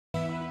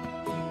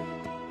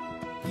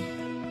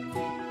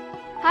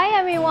Hi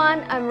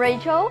everyone, I'm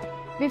Rachel.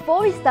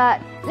 Before we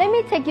start, let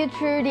me take you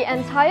through the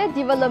entire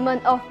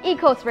development of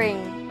Eco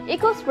Spring.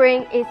 Eco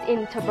Spring is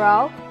in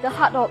Tebrau, the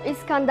heart of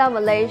Iskandar,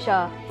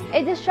 Malaysia.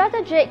 It is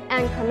strategic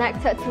and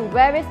connected to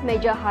various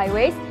major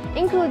highways,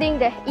 including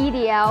the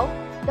EDL,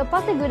 the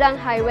Pasir Gudang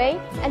Highway,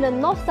 and the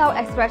North-South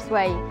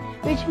Expressway,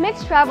 which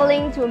makes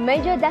traveling to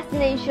major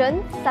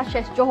destinations such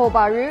as Johor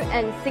Bahru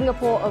and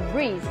Singapore a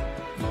breeze.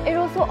 It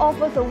also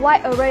offers a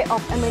wide array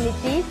of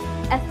amenities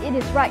as it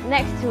is right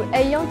next to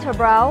Aeon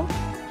Tebrau,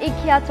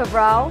 IKEA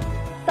Tebrau,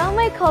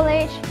 Sunway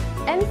College,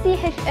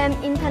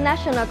 MCHM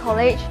International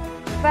College,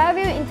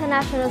 Fairview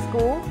International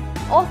School,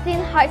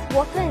 Austin Heights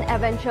Water and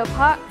Adventure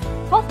Park,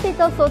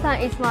 Hospital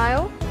Sultan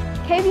Ismail,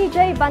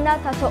 KBJ Bandar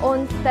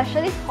Tatoon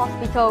Specialist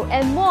Hospital,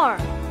 and more.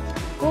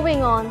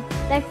 Moving on,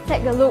 let's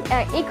take a look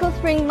at Eco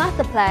Spring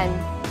Master Plan.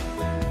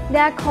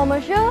 There are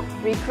commercial,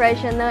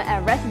 recreational,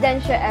 and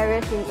residential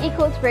areas in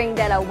Eco Spring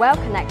that are well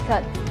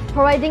connected,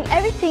 providing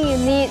everything you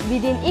need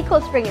within Eco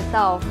Spring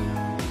itself.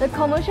 The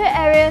commercial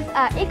areas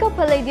are Eco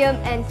Palladium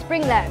and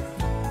Spring Labs.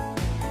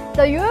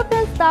 The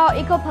European-style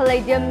Eco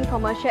Palladium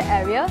commercial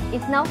area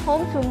is now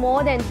home to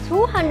more than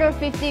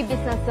 250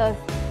 businesses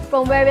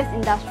from various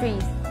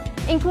industries,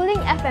 including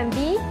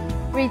F&B,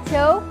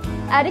 retail,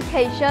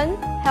 education,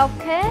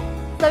 healthcare,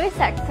 service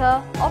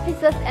sector,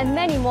 offices, and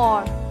many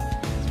more.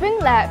 Spring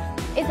Labs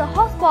is a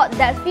hotspot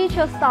that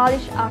features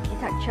stylish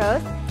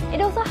architectures. It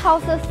also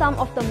houses some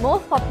of the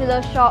most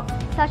popular shops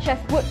such as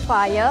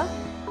𝒑𝒏𝒅,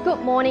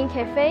 Good Morning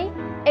Cafe,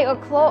 8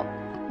 O'Clock,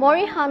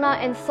 Morihana,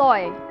 and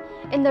Soy.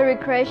 In the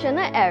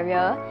recreational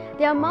area,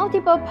 there are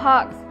multiple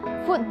parks,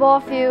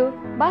 football field,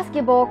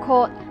 basketball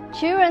court,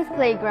 children's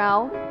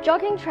playground,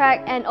 jogging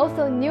track, and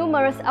also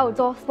numerous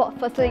outdoor sport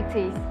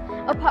facilities.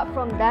 Apart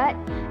from that,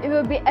 you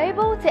will be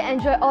able to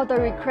enjoy all the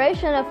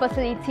recreational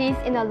facilities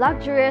in a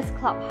luxurious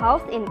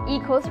clubhouse in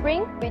Eco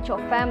Spring with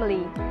your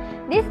family.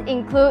 This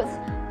includes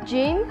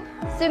gym,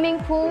 swimming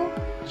pool,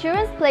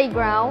 children's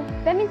playground,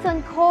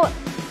 badminton court,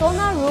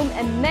 sauna room,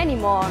 and many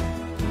more.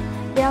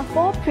 There are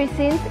 4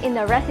 precincts in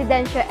the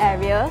residential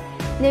area,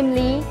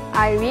 namely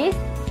Iris,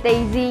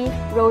 Daisy,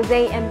 Rose,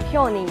 and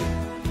PEONY.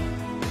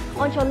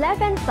 On your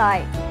left-hand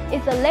side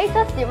is the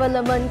latest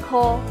development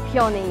called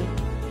PEONY.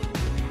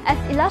 As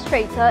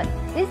illustrated,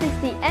 this is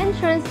the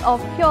entrance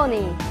of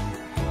PEONY.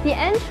 The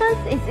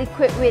entrance is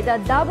equipped with a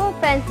double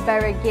fence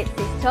barrier gate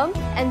system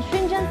and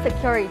stringent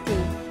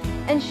security,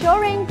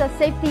 ensuring the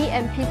safety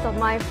and peace of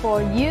mind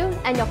for you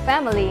and your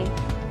family.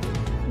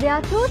 There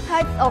are 2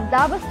 types of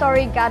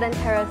double-storey garden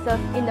terraces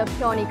in the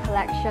PEONY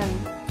collection.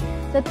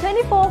 The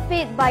 24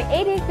 feet by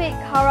 80 feet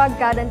Cara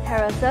garden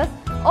terraces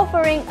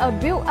offering a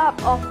build-up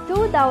of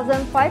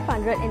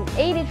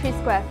 2,583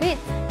 square feet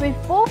with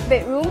 4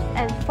 bedrooms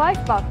and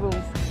 5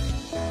 bathrooms.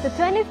 The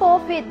 24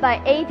 feet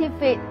by 80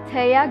 feet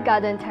𝒐𝒊𝒏𝒅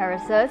garden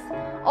terraces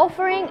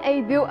offering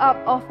a build-up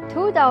of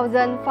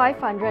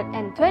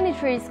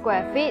 2,523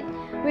 square feet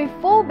with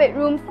 4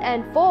 bedrooms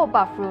and 4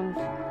 bathrooms.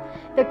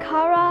 The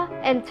Cara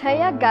and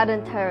𝒐𝒊𝒏𝒅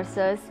garden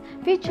terraces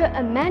feature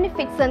a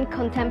magnificent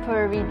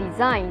contemporary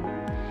design.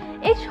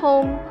 Each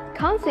home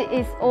comes with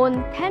its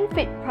own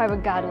 10-feet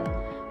private garden.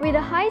 With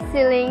the high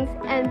ceilings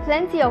and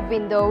plenty of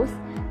windows,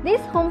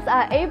 these homes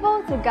are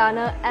able to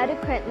garner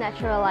adequate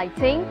natural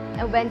lighting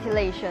and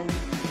ventilation.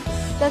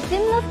 The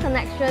seamless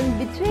connection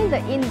between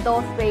the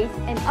indoor space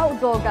and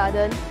outdoor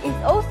garden is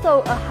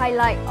also a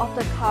highlight of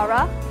the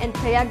Cara and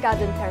𝒐𝒊𝒏𝒅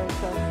garden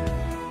terraces.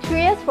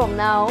 3 years from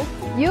now,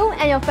 you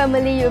and your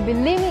family will be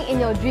living in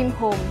your dream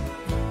home.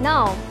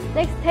 Now,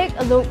 let's take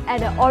a look at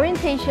the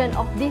orientation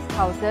of these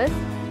houses.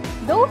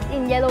 Those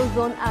in yellow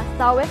zone are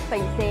southwest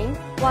facing,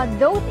 while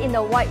those in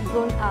the white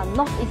zone are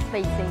northeast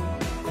facing.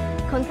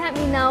 Contact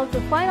me now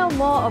to find out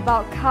more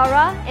about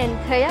Cara and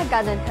𝒐𝒊𝒏𝒅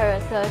garden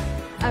terraces.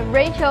 I'm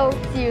Rachel,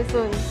 see you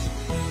soon.